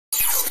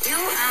You are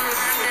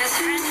my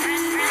best friend.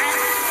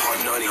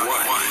 Hot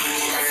 91.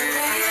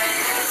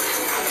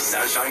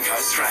 Sunshine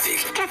Coast traffic.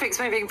 Traffic's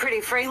moving pretty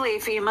freely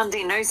for your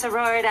Mundy Noosa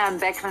Road and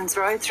Beckmans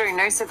Road through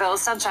Noosaville.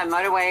 Sunshine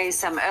Motorway,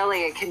 some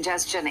earlier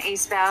congestion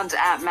eastbound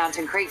at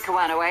Mountain Creek.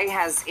 Kawana Way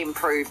has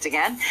improved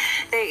again.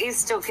 There is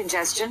still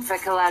congestion for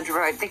Caloundra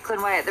Road,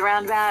 Nicklin Way at the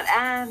roundabout,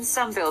 and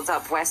some builds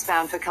up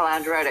westbound for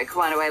Caloundra Road at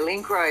Kawana Way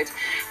Link Road.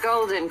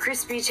 Golden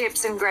crispy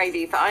chips and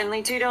gravy for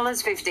only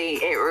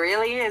 $2.50. It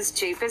really is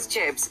cheap as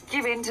chips.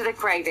 Give in to the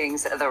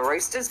cravings. The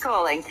Roosters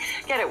calling.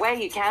 Get it where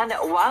you can,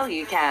 while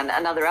you can.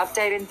 Another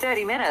update in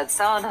 30 minutes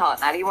on Hot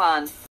 91.